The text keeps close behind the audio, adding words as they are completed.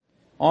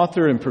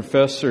Author and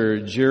professor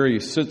Jerry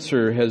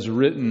Sittser has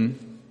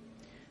written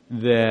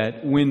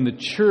that when the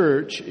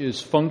church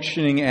is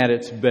functioning at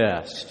its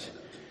best,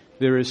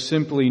 there is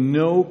simply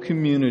no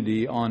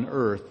community on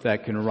earth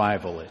that can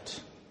rival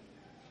it.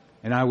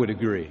 And I would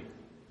agree.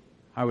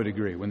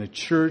 When the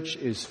church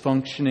is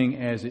functioning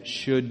as it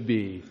should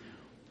be,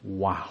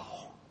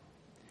 wow.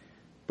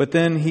 But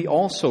then he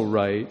also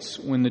writes,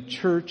 when the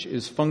church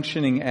is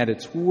functioning at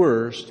its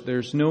worst,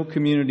 there's no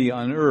community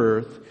on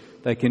earth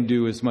that can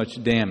do as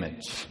much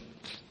damage.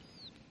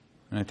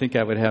 And I think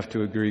I would have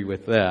to agree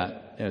with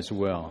that as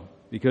well.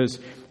 Because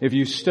if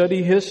you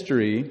study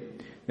history,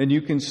 then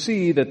you can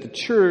see that the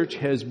church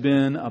has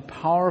been a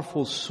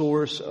powerful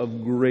source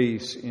of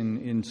grace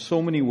in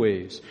so many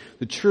ways.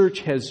 The church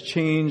has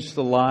changed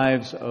the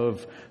lives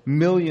of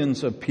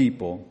millions of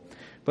people,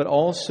 but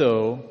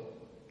also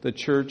the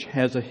church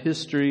has a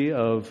history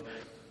of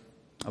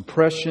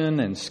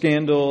oppression and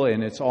scandal,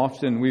 and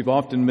we've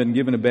often been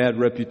given a bad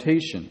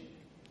reputation.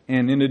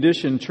 And in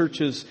addition,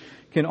 churches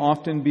can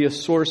often be a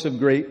source of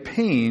great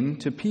pain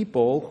to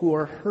people who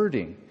are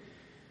hurting.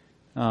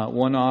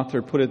 One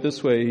author put it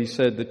this way. He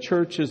said, "The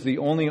church is the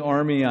only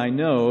army I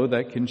know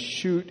that can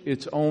shoot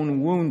its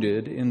own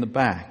wounded in the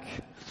back."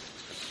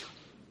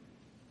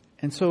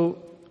 And so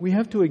we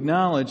have to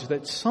acknowledge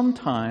that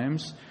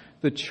sometimes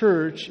the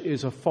church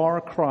is a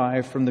far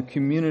cry from the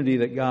community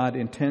that God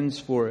intends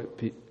for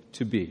it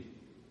to be.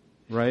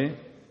 Right?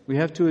 We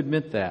have to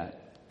admit that.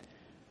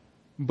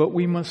 But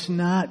we must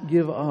not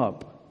give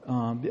up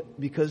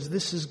because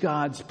this is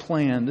God's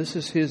plan. This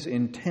is His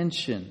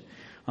intention.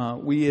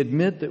 We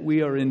admit that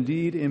we are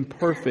indeed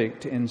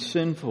imperfect and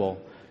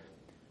sinful,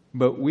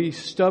 but we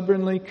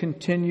stubbornly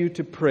continue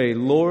to pray,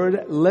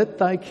 "Lord, let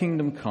Thy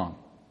kingdom come.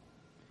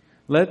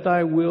 Let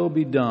Thy will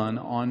be done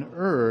on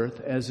earth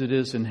as it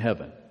is in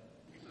heaven."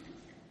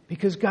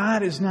 Because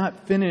God is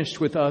not finished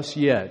with us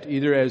yet,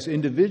 either as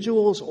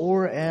individuals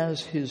or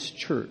as His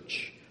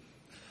church.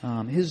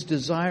 His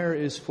desire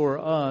is for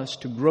us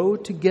to grow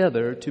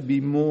together to be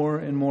more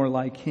and more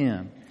like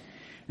Him.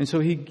 And so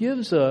He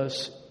gives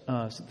us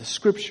the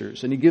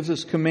Scriptures, and He gives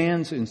us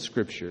commands in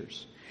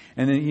Scriptures.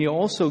 And then He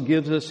also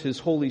gives us His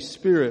Holy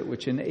Spirit,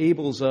 which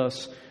enables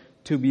us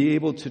to be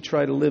able to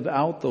try to live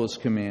out those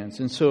commands.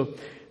 And so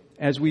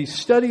as we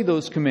study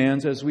those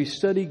commands, as we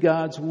study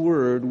God's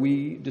Word,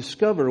 we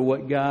discover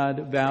what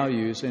God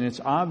values. And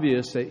it's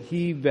obvious that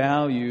He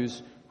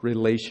values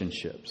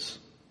relationships.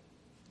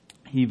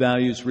 He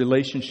values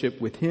relationship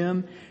with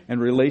Him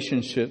and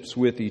relationships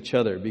with each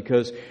other.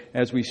 Because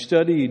as we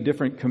study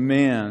different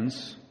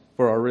commands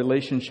for our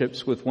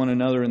relationships with one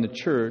another in the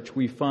church,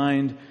 we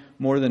find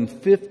more than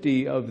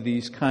 50 of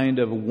these kind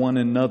of one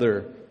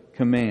another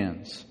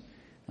commands.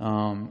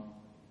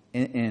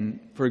 And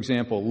for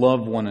example,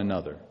 love one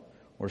another,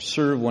 or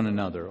serve one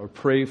another, or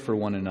pray for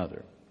one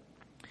another.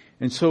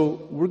 And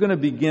so we're going to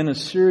begin a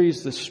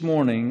series this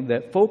morning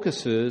that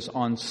focuses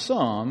on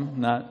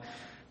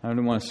I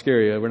don't want to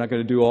scare you. We're not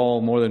going to do all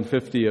more than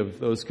 50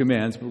 of those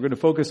commands, but we're going to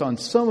focus on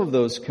some of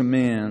those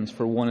commands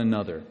for one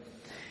another.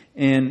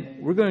 And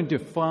we're going to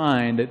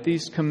find that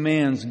these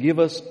commands give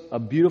us a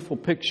beautiful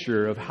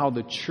picture of how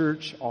the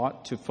church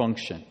ought to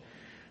function.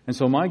 And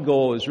so my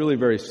goal is really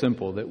very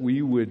simple, that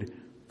we would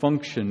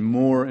function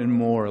more and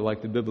more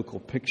like the biblical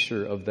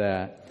picture of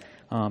that,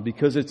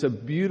 because it's a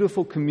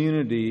beautiful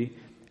community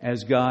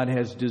as God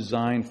has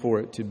designed for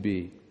it to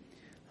be.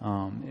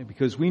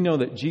 Because we know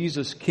that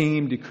Jesus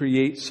came to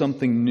create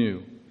something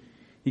new.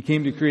 He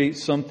came to create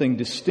something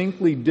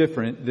distinctly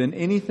different than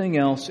anything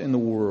else in the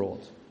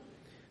world.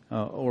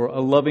 Or a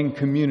loving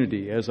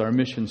community, as our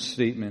mission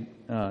statement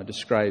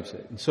describes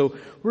it. And so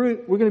we're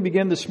going to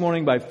begin this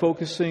morning by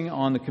focusing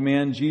on the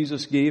command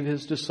Jesus gave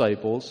His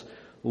disciples,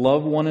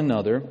 love one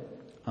another,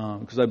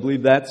 because I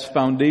believe that's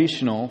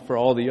foundational for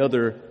all the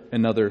other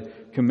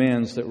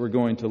commands that we're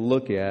going to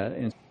look at.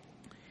 In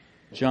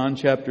John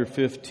chapter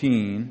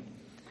 15,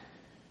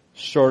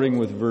 starting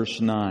with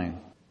verse 9.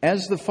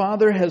 "As the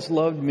Father has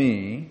loved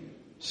me,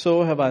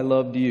 so have I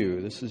loved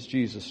you." This is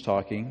Jesus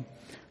talking.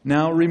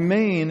 "Now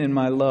remain in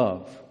my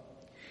love.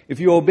 If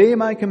you obey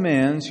my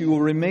commands, you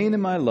will remain in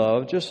my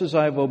love, just as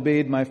I have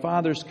obeyed my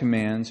Father's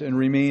commands and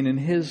remain in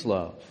His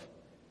love.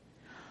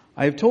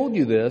 I have told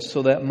you this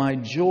so that my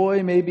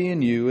joy may be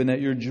in you and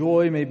that your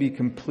joy may be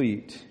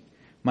complete.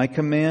 My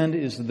command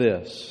is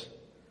this: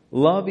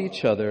 love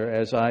each other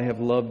as I have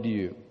loved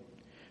you.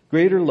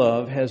 Greater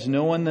love has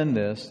no one than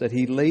this, that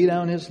He lay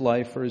down His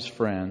life for His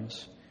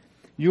friends.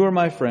 You are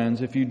my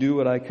friends if you do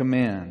what I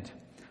command.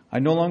 I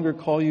no longer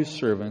call you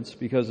servants,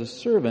 because a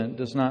servant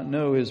does not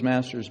know his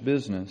master's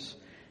business.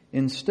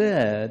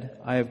 Instead,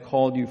 I have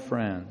called you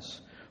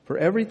friends. For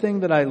everything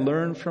that I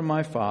learned from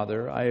my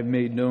Father, I have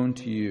made known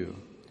to you.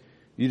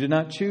 You did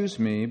not choose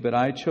me, but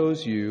I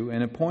chose you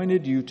and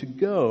appointed you to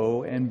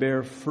go and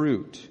bear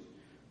fruit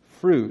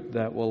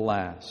that will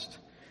last.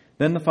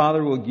 Then the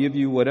Father will give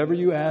you whatever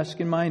you ask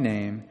in my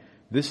name.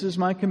 This is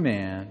my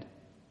command: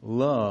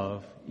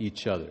 love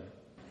each other."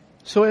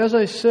 So as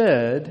I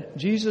said,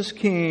 Jesus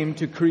came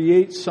to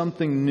create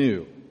something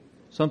new.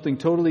 something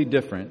totally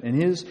different. And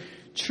his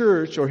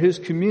church or his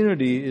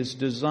community is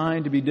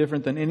designed to be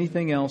different than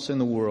anything else in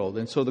the world.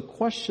 And so the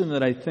question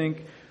that I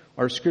think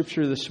our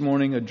scripture this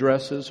morning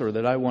addresses, or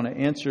that I want to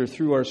answer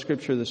through our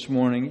scripture this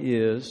morning,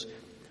 is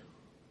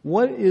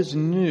what is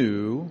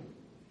new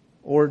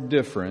or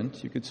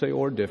different? You could say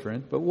or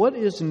different, but what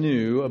is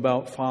new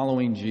about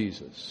following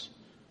Jesus?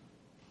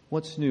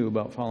 What's new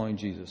about following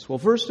Jesus? Well,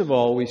 first of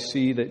all, we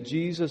see that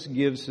Jesus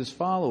gives his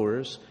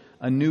followers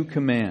a new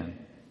command.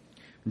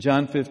 In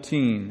John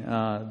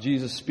 15,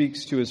 Jesus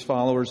speaks to his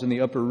followers in the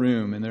upper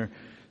room, and they're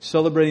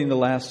celebrating the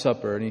Last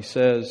Supper. And he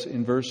says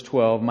in verse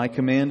 12, "My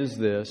command is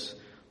this,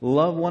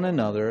 love one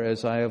another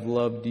as I have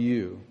loved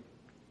you."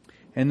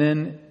 And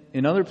then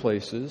in other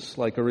places,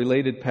 like a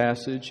related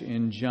passage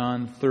in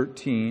John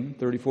 13,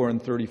 34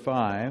 and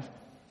 35,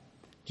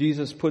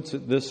 Jesus puts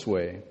it this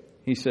way.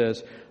 He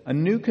says, "A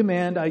new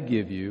command I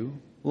give you,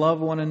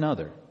 love one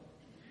another.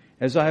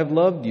 As I have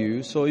loved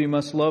you, so you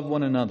must love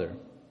one another.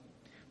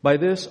 By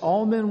this,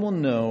 all men will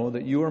know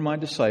that you are my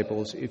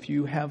disciples if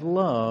you have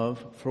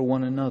love for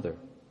one another."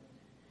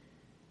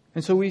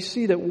 And so we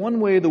see that one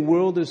way the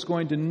world is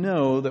going to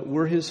know that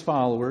we're his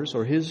followers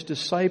or his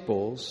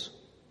disciples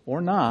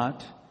or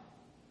not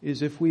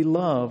is if we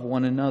love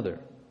one another.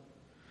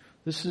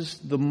 This is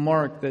the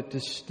mark that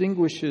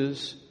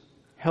distinguishes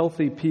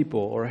healthy people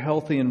or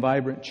healthy and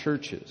vibrant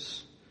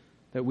churches,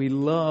 that we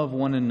love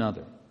one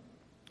another.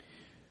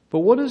 But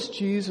what does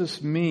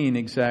Jesus mean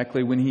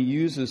exactly when he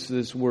uses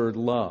this word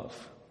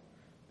love?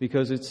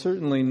 Because it's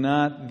certainly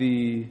not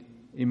the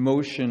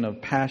emotion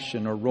of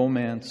passion or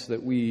romance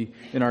that we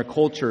in our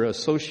culture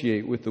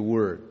associate with the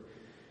word.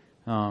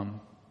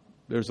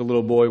 There's a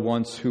little boy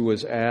once who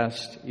was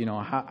asked,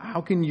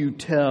 how can you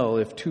tell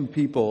if two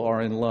people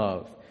are in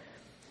love?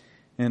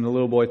 And the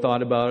little boy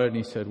thought about it and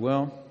he said,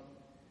 well,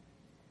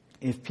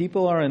 if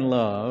people are in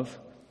love,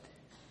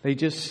 they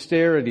just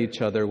stare at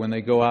each other when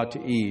they go out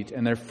to eat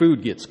and their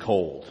food gets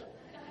cold.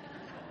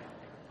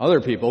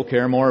 Other people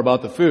care more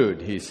about the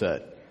food, he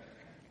said.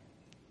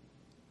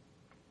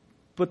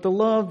 But the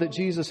love that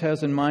Jesus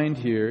has in mind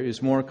here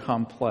is more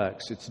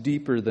complex. It's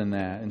deeper than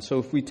that. And so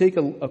if we take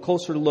a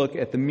closer look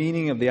at the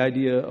meaning of the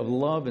idea of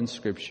love in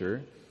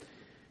Scripture,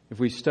 if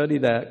we study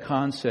that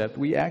concept,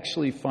 we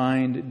actually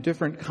find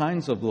different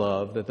kinds of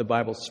love that the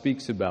Bible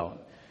speaks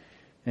about.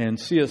 And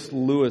C.S.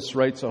 Lewis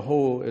writes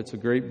it's a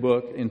great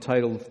book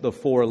entitled The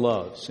Four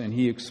Loves. And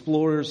he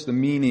explores the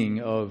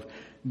meaning of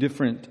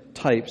different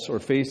types or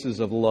phases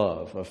of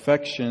love: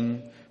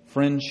 affection,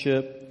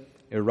 friendship,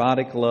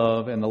 erotic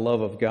love, and the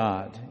love of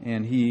God.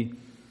 And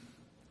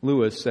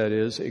Lewis, that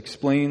is,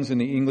 explains in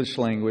the English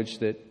language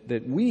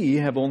that we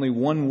have only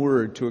one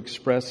word to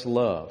express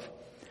love.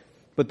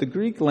 But the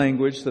Greek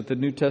language that the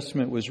New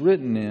Testament was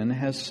written in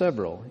has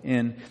several.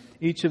 And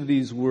each of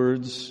these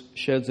words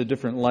sheds a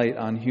different light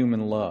on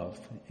human love.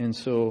 And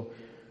so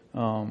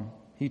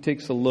he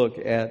takes a look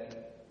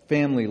at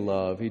family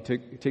love. He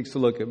takes a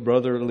look at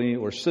brotherly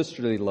or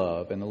sisterly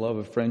love and the love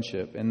of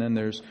friendship. And then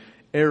there's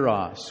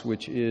eros,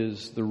 which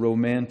is the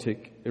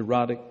romantic,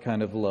 erotic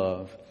kind of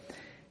love.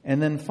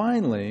 And then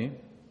finally,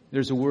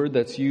 there's a word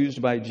that's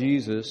used by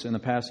Jesus in the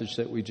passage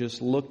that we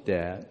just looked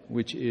at,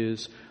 which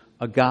is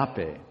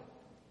agape.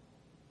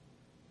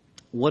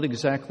 What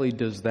exactly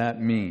does that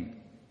mean?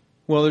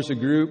 Well, there's a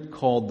group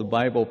called the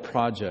Bible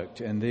Project,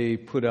 and they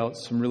put out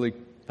some really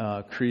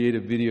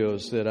creative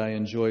videos that I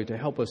enjoy to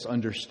help us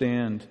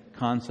understand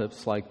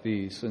concepts like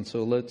these. And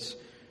so let's,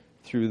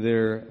 through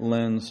their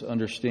lens,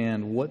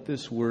 understand what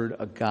this word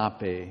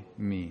agape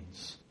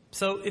means.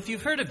 So if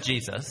you've heard of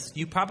Jesus,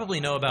 you probably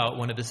know about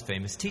one of his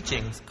famous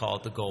teachings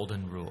called the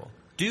Golden Rule.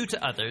 Do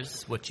to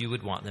others what you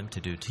would want them to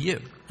do to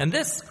you. And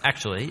this,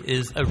 actually,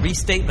 is a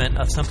restatement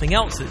of something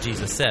else that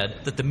Jesus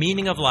said, that the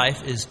meaning of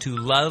life is to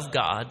love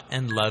God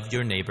and love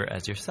your neighbor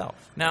as yourself.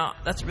 Now,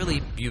 that's really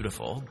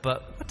beautiful,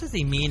 but what does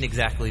he mean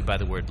exactly by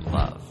the word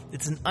love?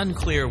 It's an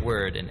unclear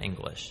word in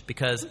English,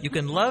 because you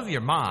can love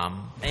your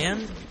mom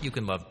and you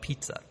can love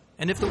pizza.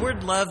 And if the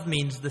word love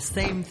means the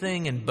same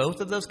thing in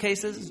both of those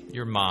cases,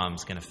 your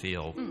mom's going to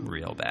feel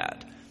real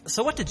bad.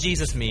 So what did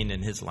Jesus mean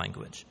in his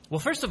language? Well,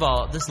 first of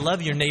all, this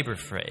love your neighbor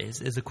phrase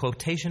is a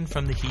quotation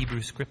from the Hebrew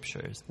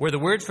Scriptures, where the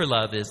word for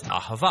love is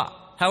ahava.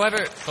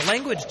 However, the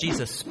language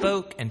Jesus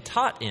spoke and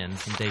taught in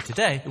from day to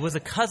day was a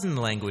cousin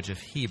language of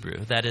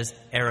Hebrew, that is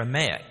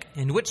Aramaic,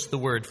 in which the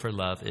word for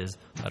love is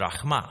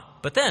rahma.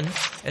 But then,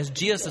 as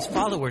Jesus'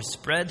 followers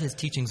spread his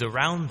teachings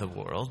around the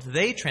world,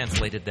 they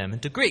translated them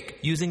into Greek,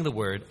 using the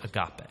word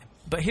agape.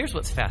 But here's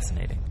what's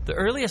fascinating. The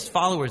earliest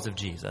followers of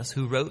Jesus,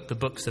 who wrote the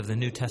books of the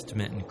New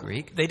Testament in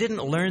Greek, they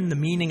didn't learn the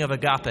meaning of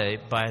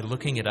agape by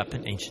looking it up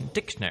in ancient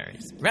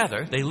dictionaries.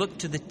 Rather, they looked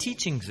to the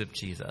teachings of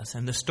Jesus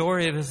and the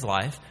story of his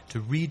life to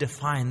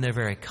redefine their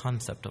very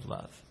concept of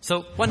love.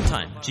 So one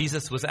time,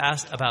 Jesus was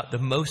asked about the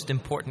most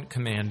important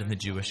command in the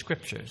Jewish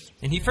scriptures.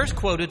 And he first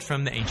quoted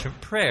from the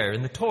ancient prayer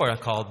in the Torah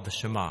called the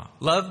Shema.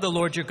 Love the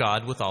Lord your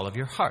God with all of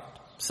your heart.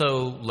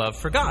 So love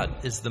for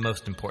God is the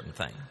most important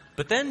thing.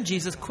 But then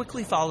Jesus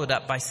quickly followed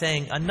up by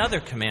saying another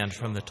command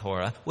from the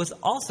Torah was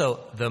also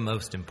the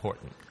most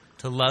important.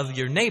 to love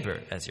your neighbor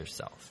as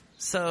yourself.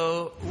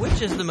 So,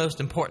 which is the most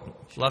important,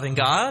 loving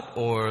God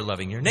or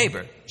loving your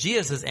neighbor?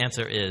 Jesus'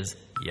 answer is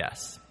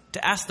yes.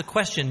 To ask the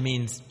question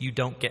means you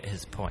don't get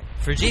his point.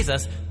 For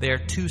Jesus, they are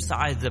two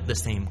sides of the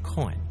same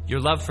coin. Your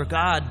love for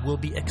God will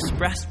be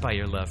expressed by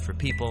your love for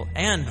people,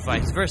 and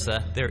vice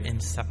versa, they're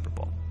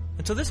inseparable.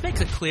 And so this makes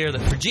it clear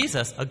that for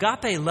Jesus,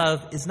 agape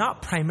love is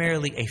not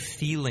primarily a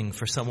feeling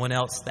for someone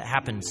else that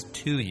happens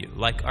to you,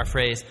 like our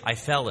phrase, I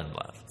fell in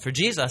love. For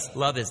Jesus,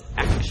 love is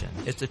action.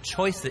 It's a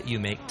choice that you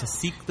make to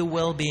seek the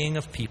well-being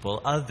of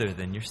people other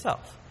than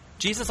yourself.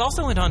 Jesus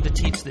also went on to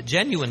teach that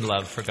genuine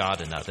love for God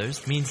and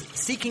others means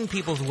seeking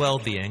people's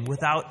well-being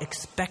without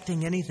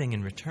expecting anything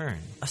in return,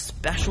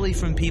 especially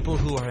from people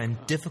who are in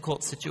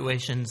difficult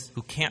situations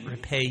who can't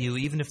repay you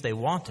even if they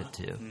wanted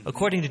to.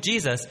 According to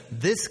Jesus,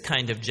 this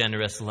kind of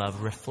generous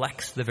love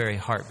reflects the very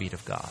heartbeat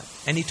of God.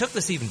 And he took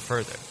this even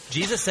further.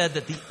 Jesus said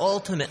that the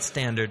ultimate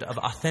standard of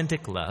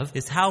authentic love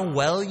is how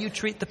well you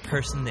treat the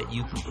person that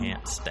you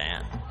can't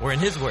stand. Or in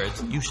his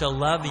words, you shall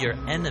love your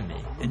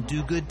enemy and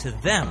do good to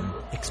them,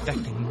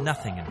 expecting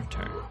nothing in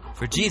return.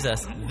 For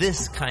Jesus,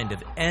 this kind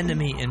of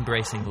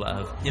enemy-embracing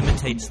love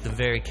imitates the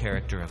very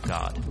character of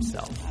God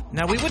himself.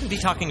 Now, we wouldn't be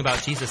talking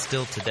about Jesus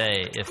still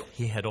today if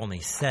he had only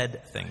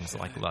said things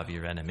like love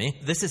your enemy.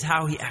 This is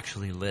how he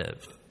actually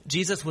lived.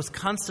 Jesus was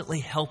constantly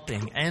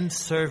helping and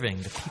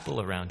serving the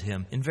people around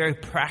him in very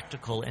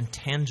practical and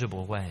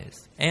tangible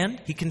ways.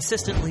 And he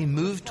consistently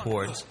moved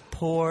towards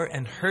poor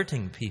and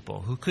hurting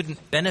people who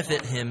couldn't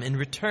benefit him in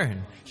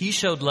return. He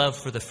showed love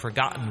for the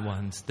forgotten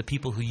ones, the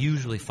people who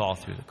usually fall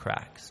through the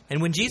cracks.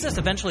 And when Jesus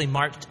eventually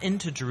marched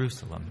into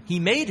Jerusalem, he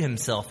made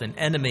himself an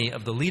enemy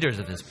of the leaders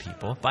of his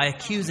people by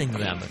accusing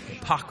them of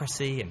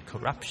hypocrisy and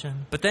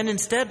corruption. But then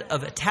instead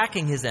of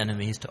attacking his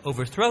enemies to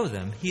overthrow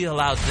them, he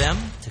allowed them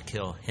to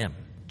kill him.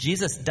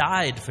 Jesus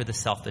died for the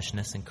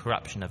selfishness and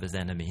corruption of his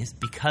enemies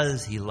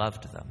because he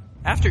loved them.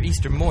 After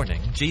Easter morning,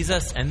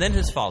 Jesus and then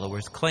his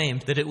followers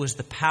claimed that it was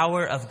the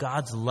power of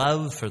God's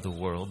love for the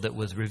world that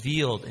was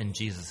revealed in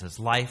Jesus'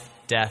 life,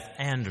 death,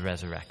 and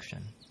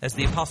resurrection. As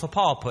the Apostle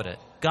Paul put it,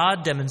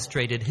 God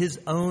demonstrated his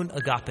own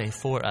agape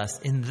for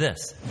us in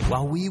this: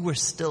 while we were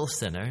still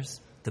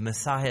sinners, the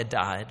Messiah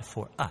died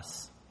for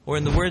us. Or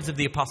in the words of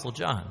the Apostle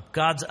John,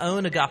 God's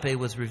own agape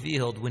was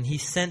revealed when he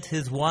sent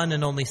his one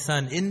and only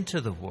Son into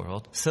the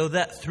world so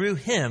that through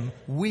him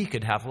we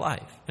could have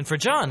life. And for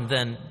John,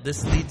 then,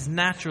 this leads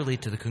naturally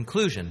to the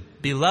conclusion,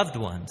 beloved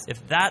ones,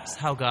 if that's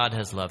how God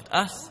has loved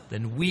us,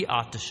 then we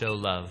ought to show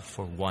love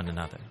for one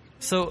another.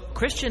 So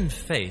Christian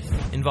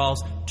faith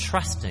involves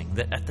trusting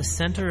that at the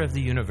center of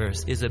the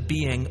universe is a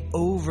being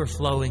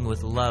overflowing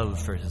with love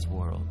for his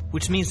world,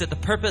 which means that the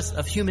purpose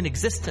of human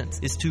existence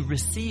is to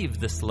receive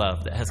this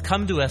love that has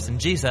come to us in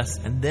Jesus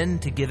and then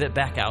to give it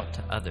back out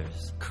to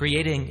others,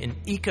 creating an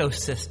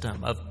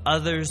ecosystem of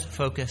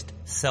others-focused,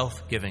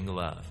 self-giving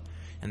love.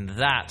 And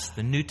that's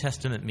the New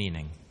Testament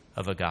meaning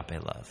of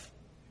agape love.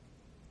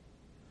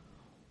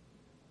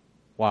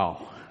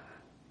 Wow,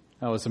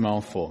 that was a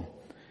mouthful.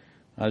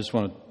 I just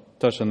want to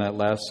touch on that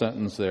last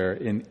sentence there.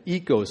 An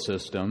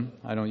ecosystem,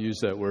 I don't use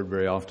that word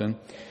very often,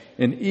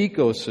 an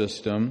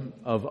ecosystem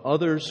of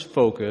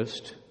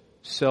others-focused,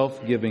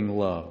 self-giving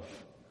love.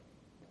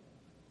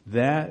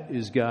 That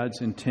is God's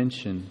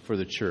intention for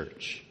the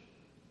church.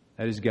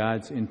 That is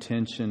God's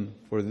intention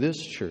for this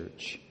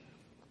church.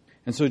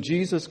 And so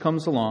Jesus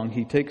comes along,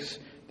 he takes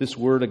this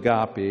word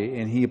agape,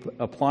 and he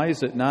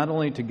applies it not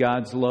only to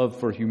God's love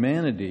for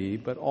humanity,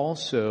 but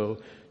also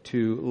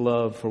to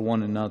love for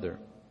one another.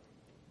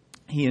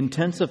 He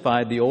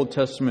intensified the Old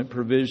Testament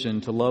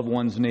provision to love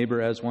one's neighbor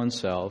as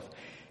oneself,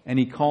 and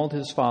he called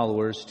his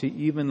followers to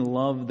even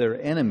love their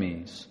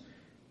enemies.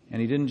 And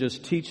he didn't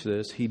just teach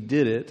this, he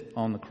did it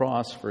on the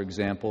cross, for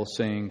example,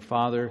 saying,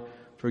 Father,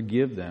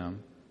 forgive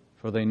them,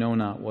 for they know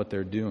not what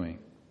they're doing.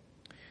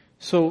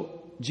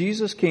 So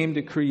Jesus came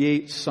to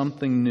create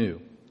something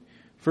new.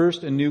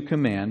 First, a new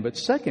command, but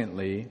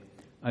secondly,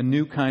 a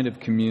new kind of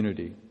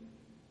community.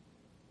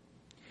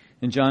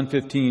 In John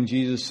 15,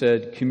 Jesus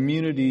said,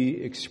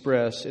 community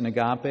expressed in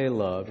agape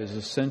love is an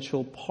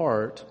essential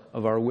part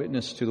of our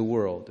witness to the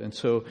world. And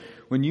so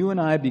when you and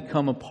I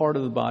become a part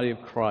of the body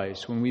of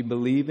Christ, when we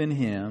believe in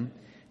him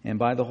and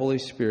by the Holy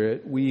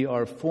Spirit, we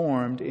are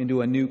formed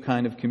into a new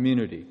kind of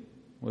community,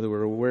 whether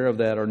we're aware of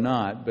that or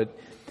not. But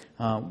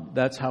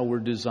that's how we're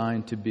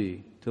designed to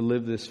be, to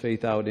live this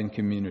faith out in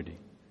community.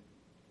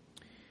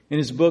 In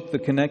his book, The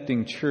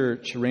Connecting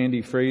Church,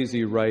 Randy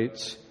Frazee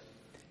writes,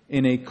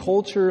 in a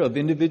culture of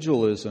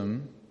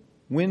individualism,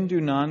 when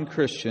do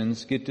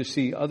non-Christians get to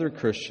see other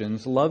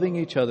Christians loving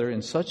each other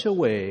in such a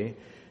way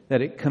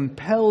that it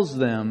compels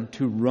them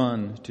to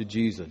run to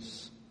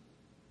Jesus?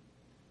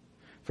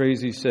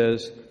 Frazee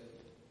says,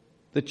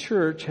 the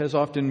church has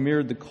often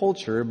mirrored the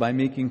culture by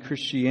making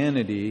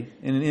Christianity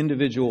an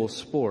individual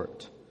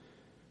sport.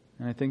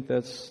 And I think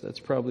that's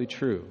probably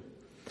true.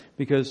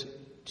 Because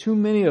too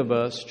many of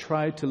us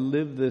try to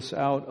live this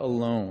out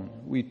alone.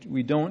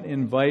 We don't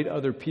invite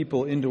other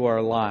people into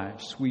our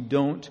lives. We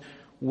don't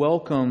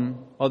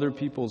welcome other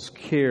people's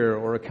care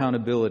or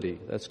accountability.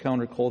 That's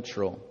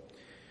countercultural.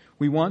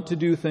 We want to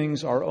do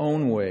things our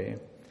own way.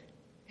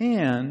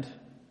 And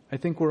I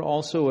think we're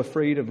also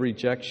afraid of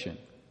rejection.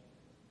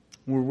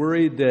 We're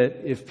worried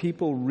that if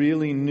people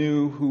really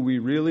knew who we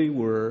really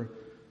were,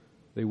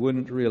 they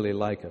wouldn't really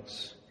like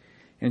us.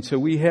 And so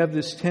we have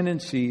this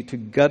tendency to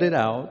gut it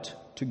out,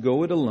 to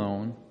go it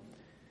alone.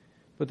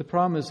 But the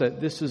problem is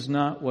that this is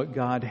not what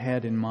God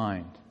had in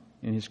mind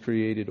in His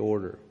created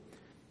order.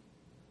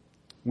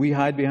 We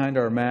hide behind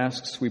our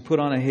masks. We put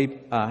on a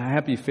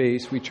happy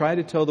face. We try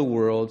to tell the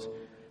world,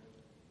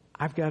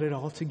 I've got it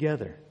all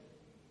together.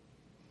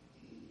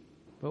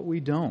 But we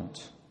don't,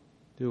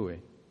 do we?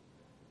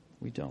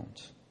 We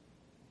don't.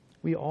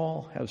 We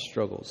all have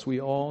struggles.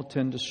 We all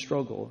tend to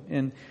struggle.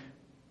 And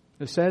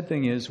the sad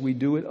thing is we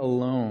do it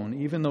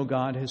alone, even though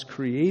God has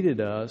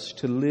created us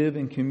to live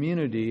in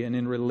community and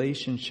in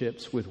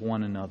relationships with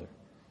one another.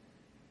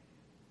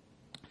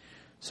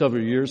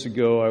 Several years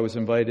ago, I was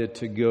invited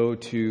to go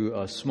to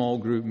a small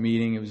group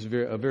meeting. It was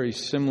a very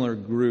similar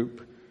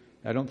group.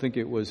 I don't think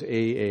it was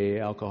AA,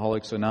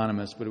 Alcoholics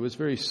Anonymous, but it was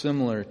very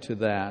similar to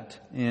that.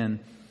 And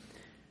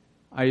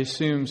I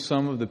assume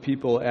some of the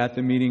people at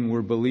the meeting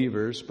were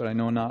believers, but I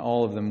know not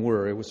all of them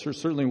were. It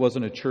certainly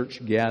wasn't a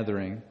church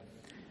gathering.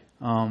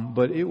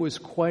 But it was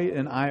quite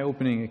an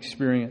eye-opening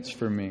experience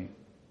for me,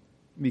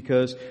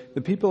 because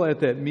the people at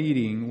that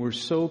meeting were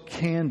so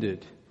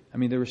candid. I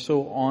mean, they were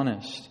so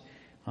honest.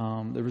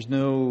 There was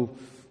no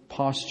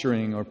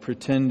posturing or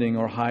pretending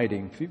or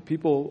hiding.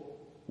 People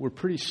were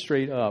pretty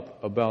straight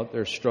up about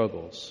their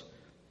struggles.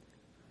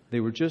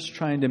 They were just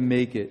trying to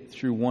make it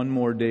through one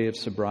more day of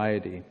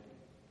sobriety.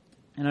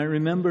 And I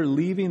remember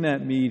leaving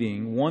that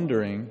meeting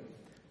wondering,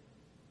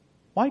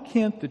 why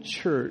can't the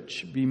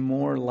church be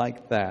more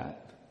like that?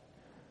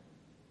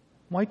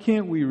 Why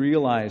can't we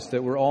realize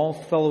that we're all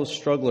fellow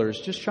strugglers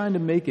just trying to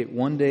make it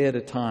one day at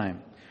a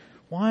time?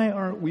 Why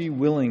aren't we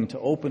willing to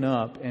open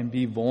up and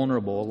be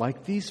vulnerable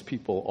like these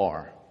people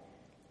are?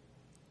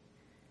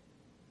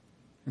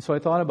 And so I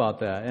thought about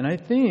that. And I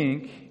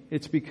think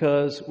it's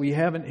because we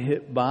haven't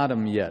hit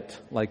bottom yet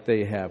like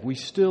they have. We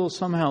still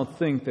somehow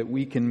think that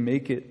we can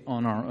make it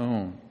on our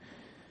own.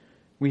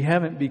 We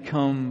haven't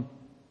become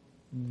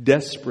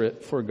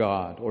desperate for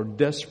God or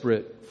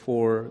desperate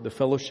for the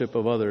fellowship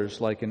of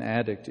others like an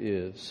addict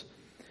is.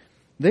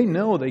 They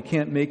know they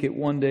can't make it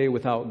one day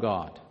without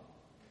God.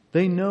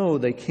 They know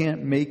they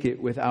can't make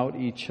it without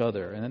each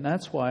other. And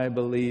that's why I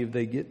believe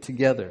they get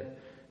together.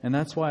 And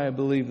that's why I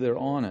believe they're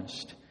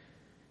honest.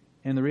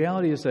 And the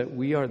reality is that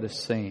we are the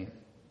same.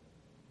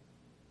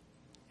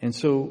 And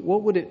so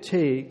what would it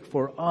take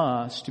for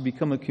us to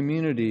become a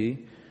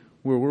community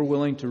where we're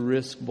willing to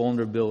risk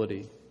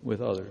vulnerability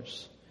with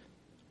others?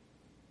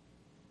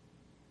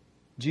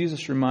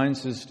 Jesus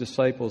reminds His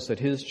disciples that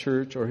His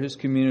church or His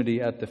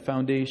community at the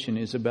foundation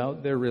is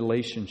about their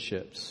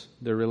relationships.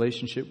 Their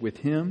relationship with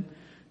Him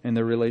and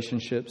their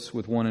relationships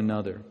with one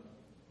another.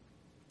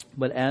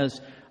 But as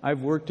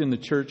I've worked in the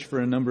church for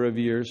a number of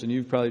years, and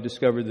you've probably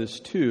discovered this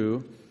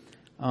too,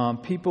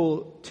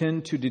 people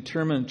tend to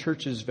determine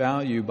church's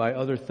value by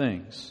other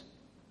things.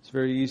 It's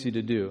very easy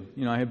to do.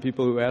 You know, I have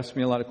people who ask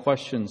me a lot of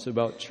questions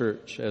about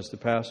church as the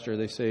pastor.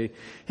 They say,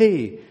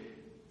 hey,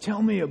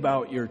 tell me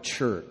about your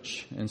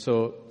church. And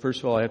so,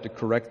 first of all, I have to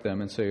correct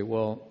them and say,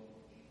 well,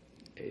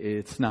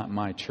 it's not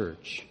my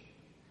church.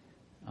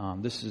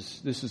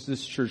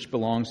 This church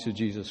belongs to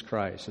Jesus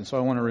Christ. And so I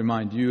want to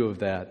remind you of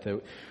that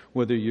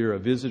whether you're a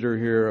visitor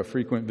here, a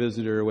frequent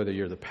visitor, whether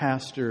you're the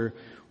pastor,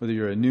 whether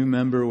you're a new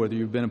member, whether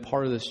you've been a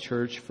part of this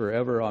church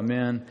forever,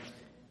 amen.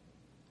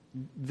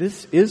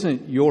 This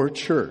isn't your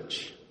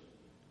church,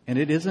 and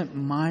it isn't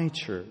my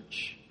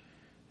church.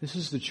 This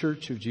is the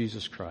church of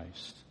Jesus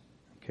Christ.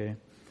 Okay?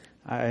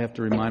 I have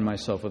to remind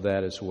myself of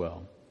that as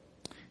well.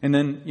 And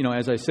then, you know,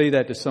 as I say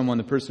that to someone,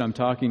 the person I'm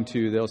talking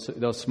to,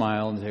 they'll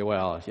smile and say,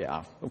 well,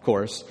 yeah, of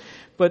course.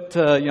 But,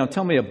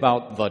 tell me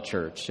about the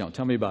church.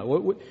 Tell me about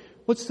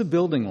what's the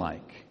building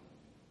like?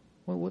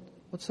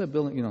 What's that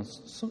building?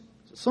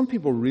 Some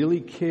people really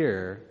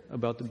care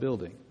about the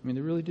building. I mean,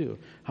 they really do.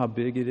 How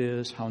big it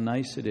is, how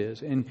nice it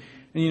is. And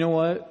you know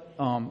what?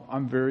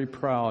 I'm very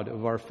proud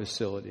of our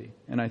facility,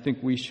 and I think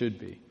we should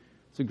be.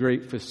 It's a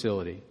great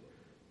facility.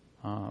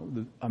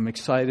 I'm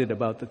excited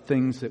about the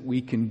things that we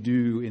can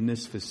do in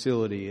this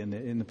facility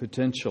and the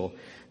potential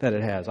that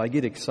it has. I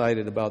get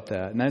excited about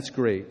that, and that's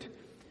great.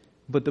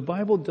 But the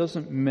Bible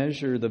doesn't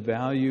measure the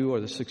value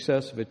or the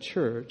success of a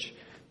church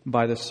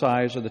by the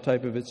size or the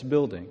type of its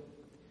building.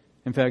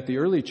 In fact, the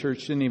early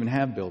church didn't even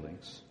have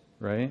buildings,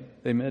 right?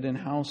 They met in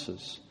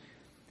houses.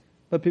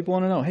 But people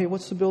want to know, hey,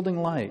 what's the building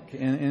like?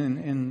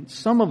 And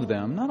some of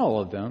them, not all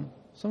of them,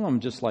 some of them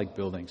just like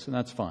buildings, and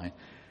that's fine.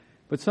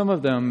 But some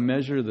of them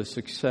measure the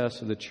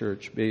success of the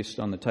church based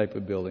on the type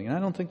of building. And I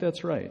don't think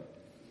that's right.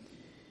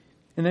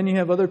 And then you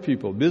have other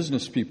people,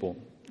 business people,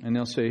 and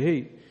they'll say,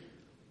 hey,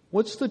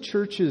 what's the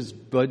church's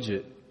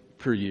budget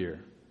per year?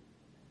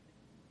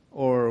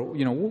 Or,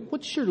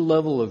 what's your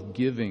level of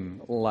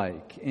giving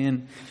like?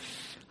 And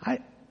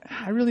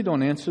I really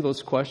don't answer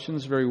those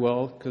questions very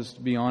well because,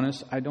 to be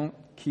honest, I don't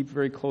keep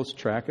very close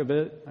track of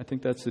it. I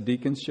think that's the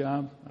deacon's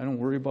job. I don't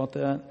worry about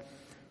that.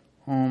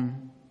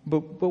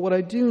 But what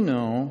I do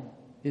know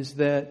is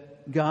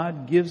that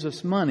God gives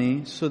us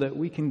money so that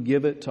we can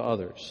give it to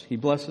others. He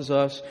blesses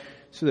us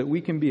so that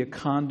we can be a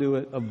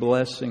conduit of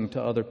blessing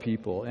to other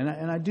people. And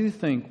I do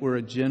think we're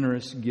a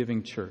generous,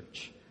 giving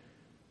church.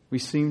 We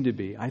seem to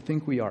be. I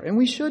think we are. And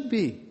we should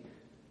be,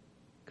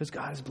 because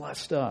God has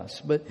blessed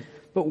us. But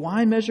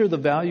why measure the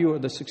value or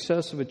the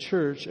success of a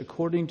church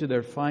according to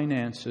their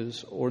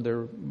finances or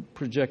their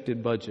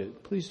projected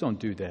budget? Please don't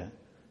do that.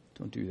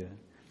 Don't do that.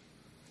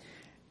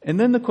 And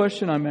then the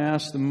question I'm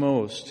asked the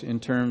most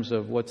in terms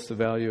of what's the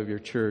value of your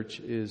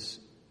church is,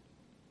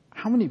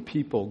 how many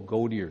people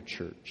go to your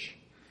church?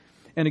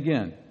 And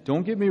again,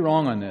 don't get me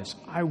wrong on this.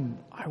 I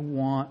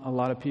want a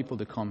lot of people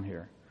to come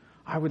here.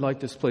 I would like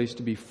this place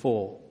to be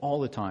full all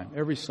the time,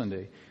 every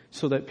Sunday,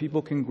 so that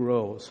people can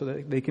grow, so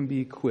that they can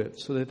be equipped,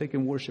 so that they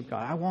can worship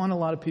God. I want a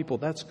lot of people.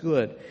 That's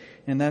good.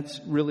 And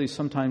that's really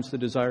sometimes the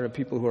desire of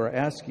people who are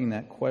asking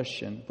that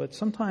question. But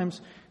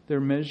sometimes they're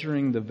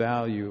measuring the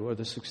value or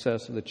the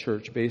success of the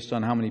church based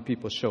on how many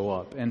people show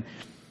up. And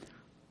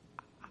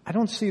I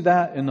don't see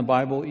that in the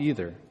Bible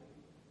either.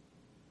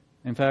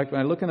 In fact, when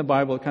I look in the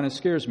Bible, it kind of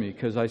scares me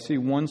because I see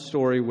one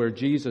story where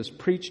Jesus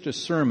preached a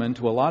sermon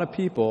to a lot of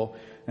people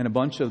and a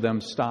bunch of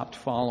them stopped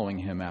following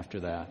him after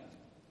that.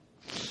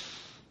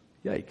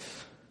 Yikes.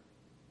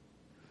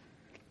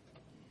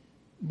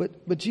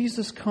 But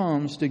Jesus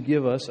comes to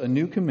give us a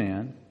new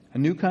command, a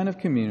new kind of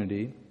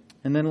community,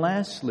 and then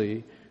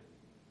lastly,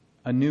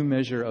 a new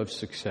measure of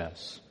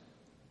success.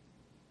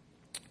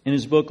 In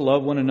his book,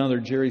 Love One Another,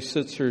 Jerry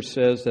Sittser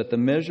says that the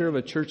measure of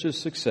a church's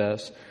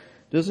success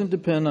doesn't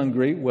depend on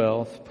great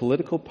wealth,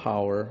 political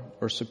power,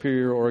 or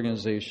superior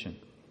organization.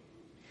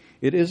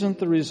 It isn't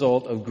the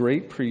result of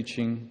great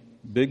preaching,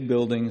 big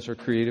buildings, or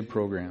creative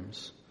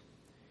programs.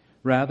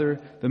 Rather,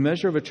 the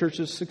measure of a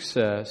church's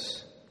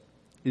success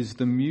is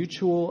the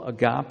mutual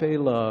agape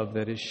love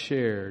that is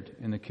shared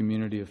in the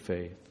community of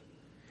faith.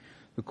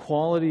 The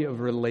quality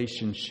of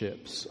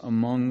relationships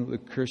among the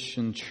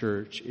Christian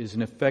church is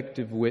an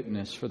effective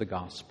witness for the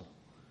gospel,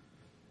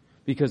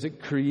 because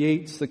it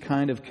creates the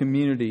kind of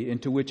community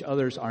into which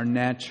others are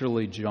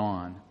naturally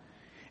drawn.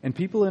 And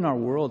people in our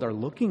world are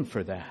looking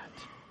for that.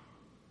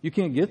 You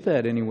can't get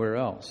that anywhere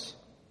else.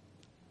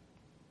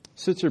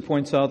 Sittser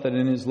points out that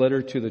in his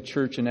letter to the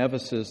church in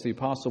Ephesus, the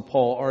Apostle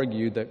Paul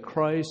argued that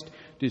Christ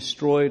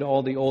destroyed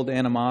all the old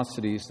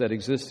animosities that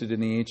existed in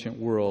the ancient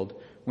world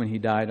when he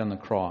died on the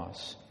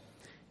cross.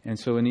 And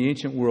so in the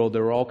ancient world,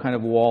 there were all kind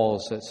of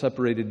walls that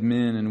separated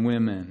men and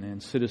women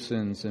and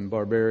citizens and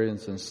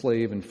barbarians and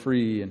slave and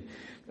free, and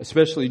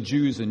especially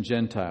Jews and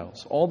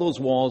Gentiles. All those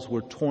walls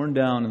were torn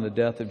down in the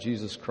death of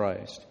Jesus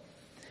Christ.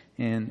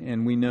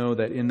 And we know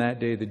that in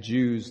that day, the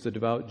Jews, the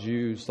devout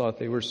Jews, thought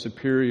they were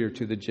superior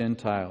to the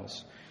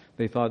Gentiles.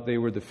 They thought they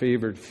were the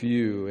favored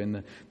few,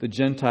 and the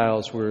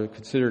Gentiles were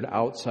considered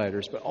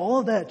outsiders. But all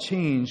of that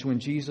changed when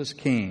Jesus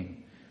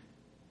came.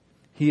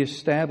 He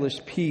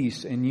established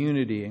peace and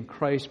unity, and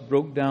Christ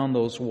broke down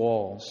those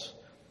walls,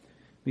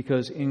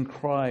 because in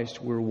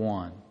Christ we're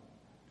one.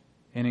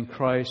 And in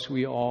Christ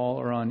we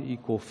all are on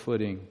equal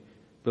footing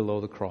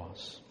below the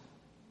cross.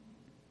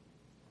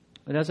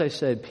 And as I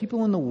said,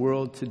 people in the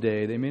world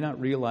today, they may not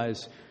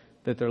realize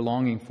that they're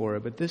longing for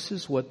it, but this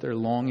is what they're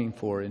longing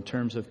for in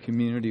terms of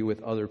community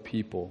with other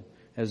people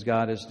as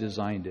God has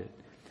designed it.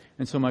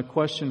 And so my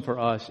question for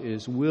us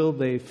is, will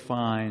they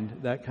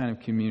find that kind of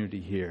community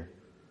here?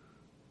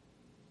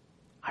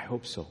 I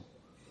hope so.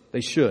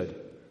 They should.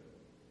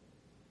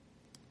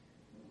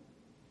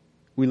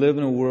 We live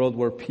in a world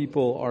where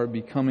people are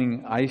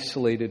becoming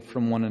isolated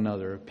from one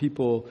another.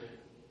 People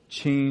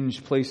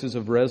change places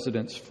of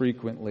residence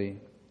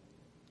frequently.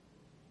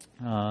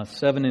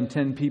 7 in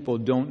 10 people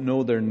don't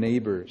know their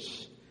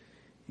neighbors.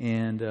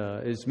 And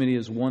as many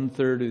as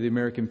 1/3 of the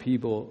American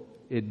people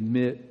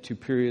admit to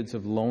periods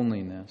of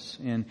loneliness.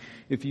 And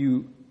if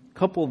you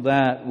couple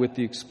that with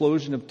the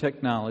explosion of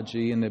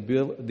technology and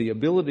the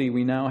ability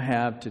we now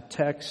have to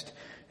text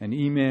and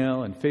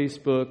email and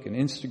Facebook and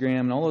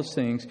Instagram and all those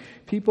things,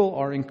 people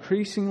are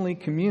increasingly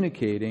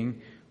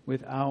communicating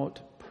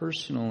without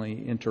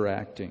personally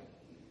interacting.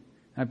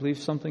 I believe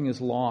something is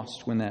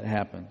lost when that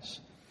happens.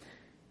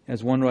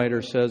 As one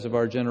writer says of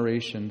our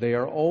generation, they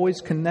are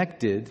always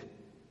connected,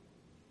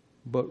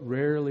 but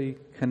rarely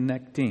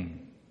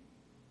connecting.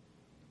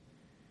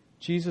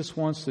 Jesus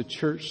wants the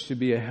church to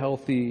be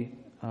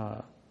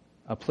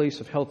a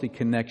place of healthy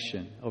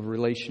connection, of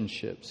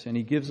relationships. And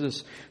He gives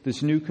us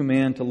this new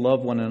command to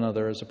love one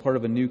another as a part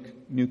of a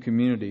new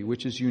community,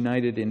 which is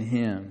united in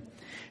Him.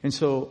 And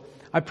so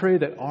I pray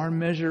that our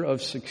measure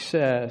of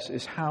success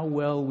is how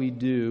well we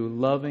do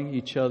loving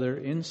each other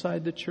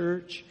inside the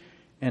church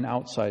and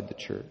outside the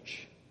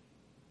church.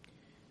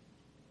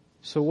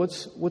 So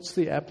what's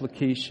the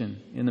application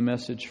in the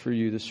message for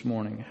you this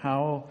morning?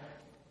 How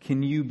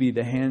can you be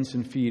the hands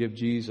and feet of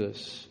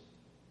Jesus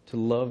to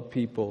love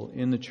people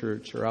in the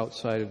church or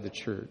outside of the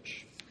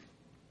church?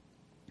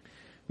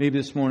 Maybe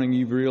this morning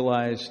you've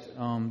realized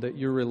that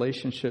your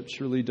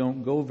relationships really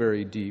don't go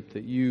very deep,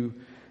 that you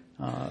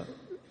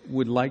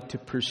would like to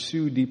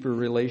pursue deeper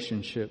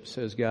relationships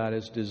as God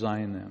has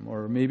designed them.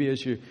 Or maybe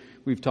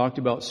we've talked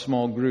about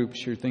small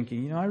groups, you're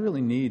thinking, I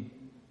really need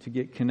to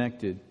get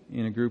connected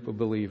in a group of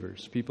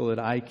believers, people that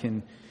I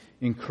can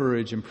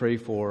encourage and pray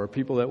for, or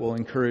people that will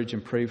encourage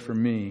and pray for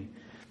me.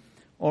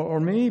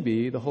 Or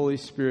maybe the Holy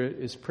Spirit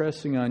is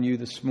pressing on you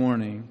this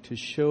morning to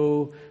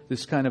show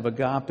this kind of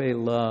agape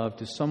love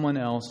to someone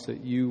else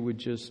that you would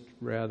just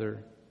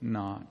rather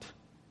not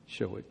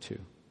show it to.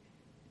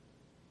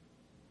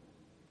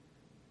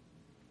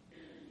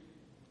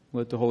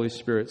 Let the Holy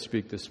Spirit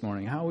speak this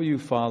morning. How will you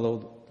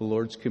follow the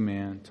Lord's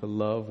command to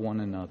love one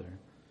another?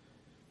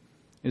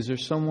 Is there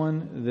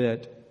someone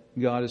that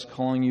God is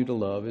calling you to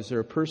love? Is there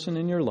a person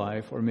in your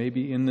life, or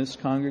maybe in this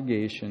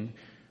congregation,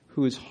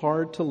 who is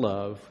hard to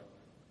love,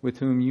 with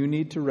whom you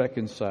need to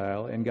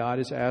reconcile, and God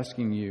is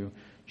asking you,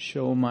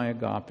 show my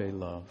agape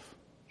love.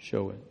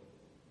 Show it.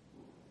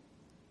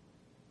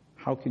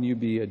 How can you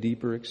be a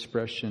deeper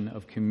expression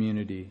of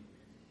community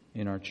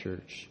in our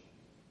church?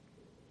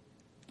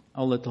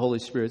 I'll let the Holy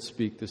Spirit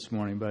speak this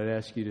morning, but I'd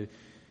ask you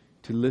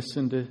to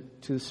listen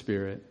to the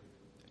Spirit,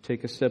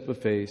 take a step of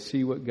faith,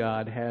 see what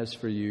God has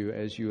for you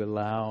as you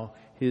allow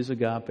His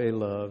agape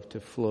love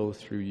to flow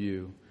through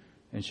you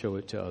and show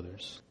it to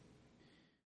others.